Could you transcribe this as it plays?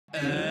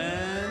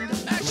And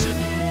action!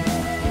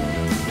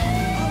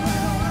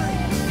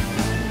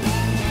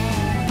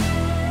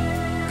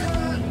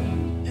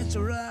 It's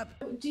a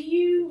wrap. Do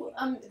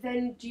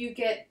you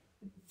get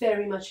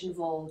very much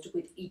involved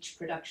with each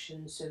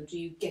production? So do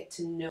you get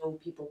to know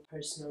people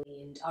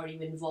personally, and are you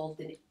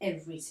involved in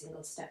every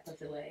single step of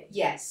the way?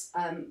 Yes,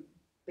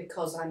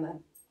 because I'm a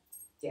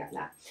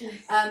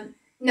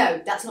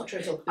no, that's not true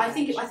at all. I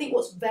think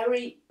what's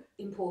very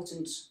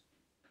important,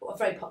 a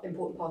very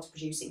important part of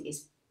producing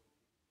is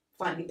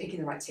finally picking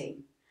the right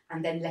team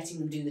and then letting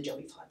them do the job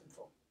you've hired them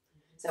for.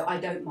 So I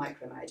don't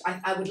micromanage.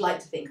 I would like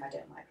to think I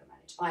don't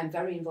micromanage. I'm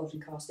very involved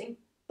in casting,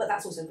 but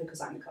that's also because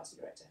I'm the casting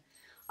director.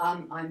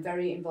 I'm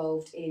very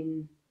involved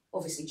in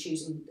obviously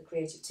choosing the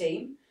creative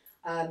team.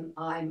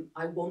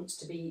 I want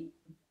to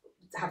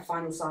have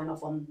final sign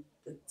off on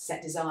the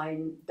set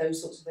design,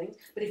 those sorts of things.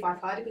 But if I've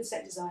hired a good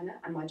set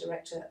designer and my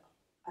director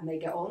and they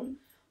get on,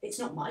 it's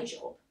not my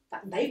job.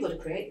 They've got to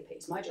create the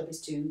piece. My job is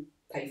to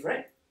pay for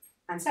it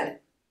and sell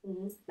it.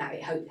 Mm-hmm. Now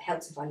it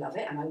helps if I love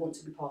it and I want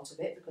to be part of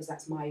it because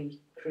that's my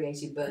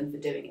creative burn for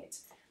doing it.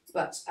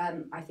 But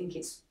I think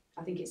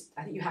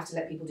you have to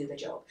let people do their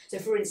job. So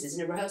for instance,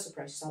 in a rehearsal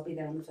process, I'll be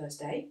there on the first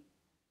day.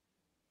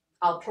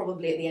 I'll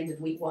probably at the end of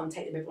week 1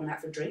 take everyone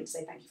out for a drink,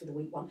 say thank you for the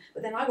week 1,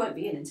 but then I won't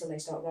be in until they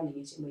start running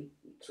it in week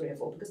 3 or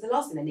 4 because the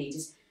last thing they need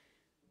is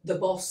the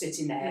boss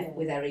sitting there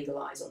with their eagle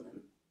eyes on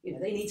them. You know,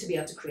 they need to be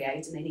able to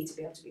create and they need to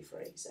be able to be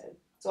free. So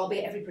I'll be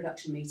at every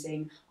production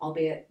meeting, I'll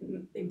be at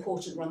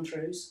important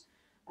run-throughs,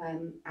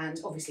 and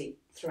obviously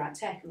throughout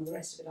tech and all the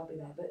rest of it I'll be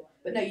there.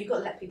 But no, you've got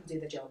to let people do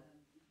their job.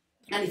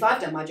 And if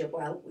I've done my job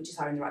well, which is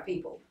hiring the right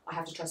people, I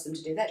have to trust them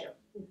to do their job.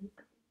 Mm-hmm.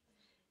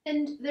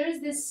 And there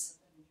is this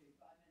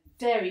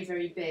very,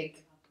 very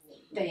big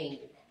thing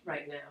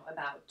right now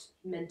about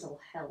mental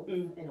health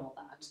and all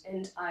that.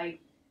 And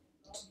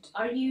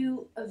are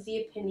you of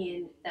the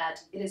opinion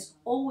that it has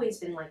always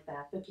been like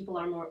that, but people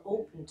are more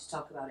open to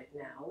talk about it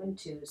now and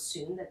to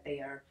assume that they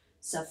are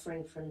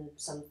suffering from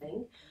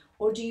something?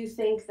 Or do you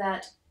think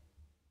that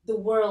the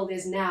world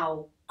is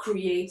now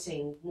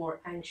creating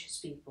more anxious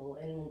people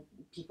and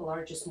people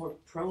are just more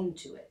prone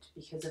to it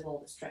because of all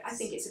the stress? I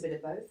think it's a bit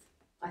of both.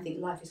 I think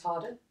life is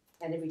harder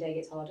and every day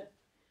gets harder.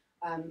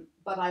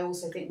 But I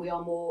also think we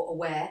are more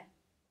aware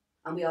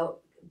and we are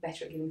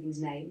better at giving things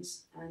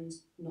names and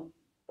not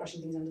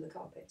brushing things under the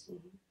carpet.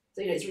 Mm-hmm.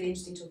 So, it's really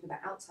interesting talking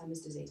about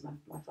Alzheimer's disease.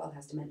 My father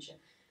has dementia.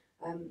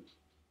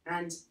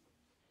 And he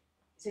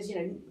says,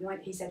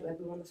 he said when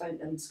we were on the phone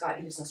and Skype,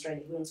 he lives in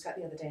Australia, we were on Skype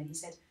the other day and he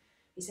said,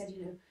 it's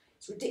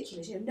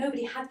ridiculous,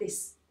 nobody had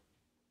this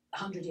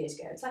 100 years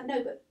ago. It's like,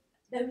 no, but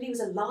nobody was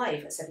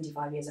alive at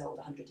 75 years old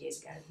 100 years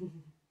ago.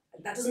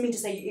 That doesn't mean to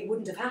say it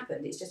wouldn't have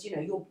happened. It's just,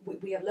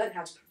 we have learned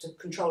how to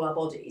control our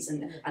bodies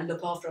and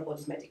look after our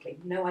bodies medically.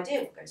 No idea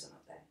what goes on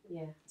up there.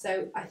 Yeah.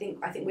 So I think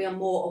we are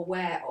more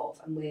aware of,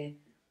 and we're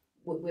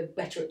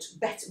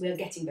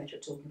getting better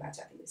at talking about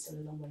it. I think there's still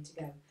a long way to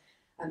go.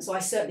 So I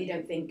certainly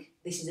don't think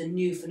this is a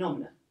new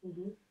phenomenon.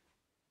 Mm-hmm.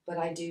 But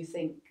I do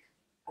think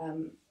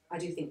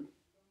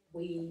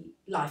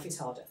life is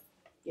harder.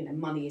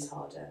 Money is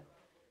harder.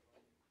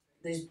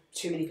 There's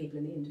too many people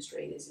in the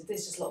industry.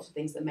 There's just lots of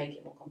things that make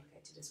it more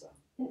complicated as well.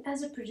 And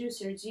as a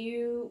producer, do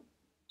you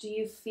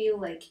feel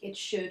like it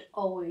should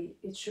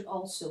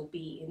also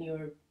be in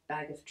your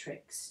bag of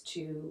tricks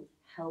to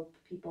help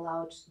people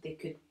out? They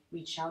could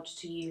reach out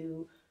to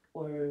you,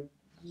 or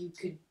you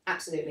could.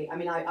 Absolutely. I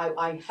mean,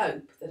 I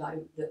hope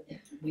that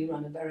we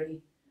run a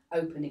very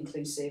open,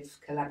 inclusive,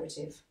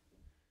 collaborative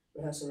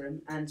rehearsal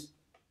room and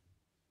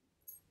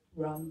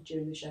run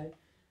during the show.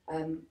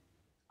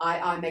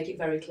 I make it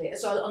very clear.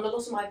 So on a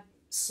lot of my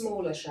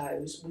smaller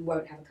shows, we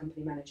won't have a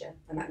company manager,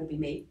 and that will be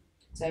me.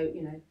 So,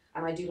 and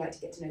I do like to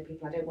get to know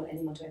people. I don't want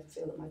anyone to ever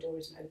feel that my door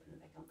isn't open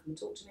and they can't come and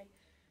talk to me.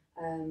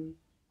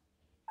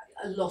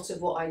 A lot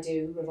of what I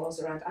do revolves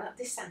around, and I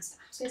was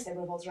going to say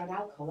revolves around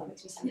alcohol, that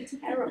makes me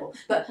sound terrible.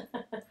 But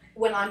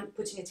when I'm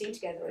putting a team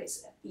together,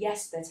 it's,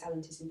 yes, their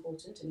talent is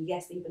important, and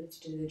yes, the ability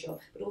to do the job,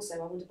 but also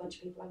I want a bunch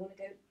of people I want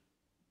to go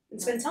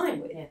and spend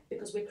time with,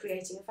 because we're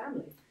creating a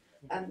family.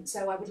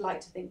 So I would like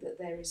to think that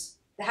there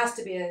has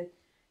to be a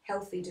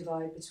healthy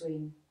divide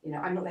between,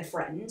 I'm not their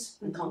friend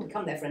and can't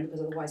become their friend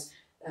because otherwise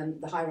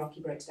the hierarchy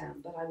breaks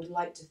down. But I would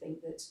like to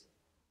think that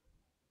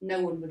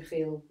no one would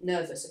feel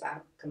nervous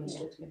about coming to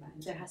talk to me about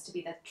it. There has to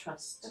be that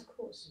trust. Of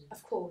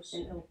course.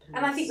 And openness.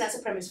 And I think that's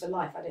a premise for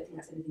life. I don't think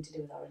that's anything to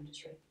do with our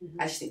industry.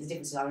 Mm-hmm. I just think the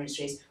difference in our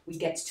industry is we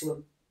get to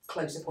a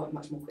closer point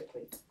much more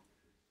quickly.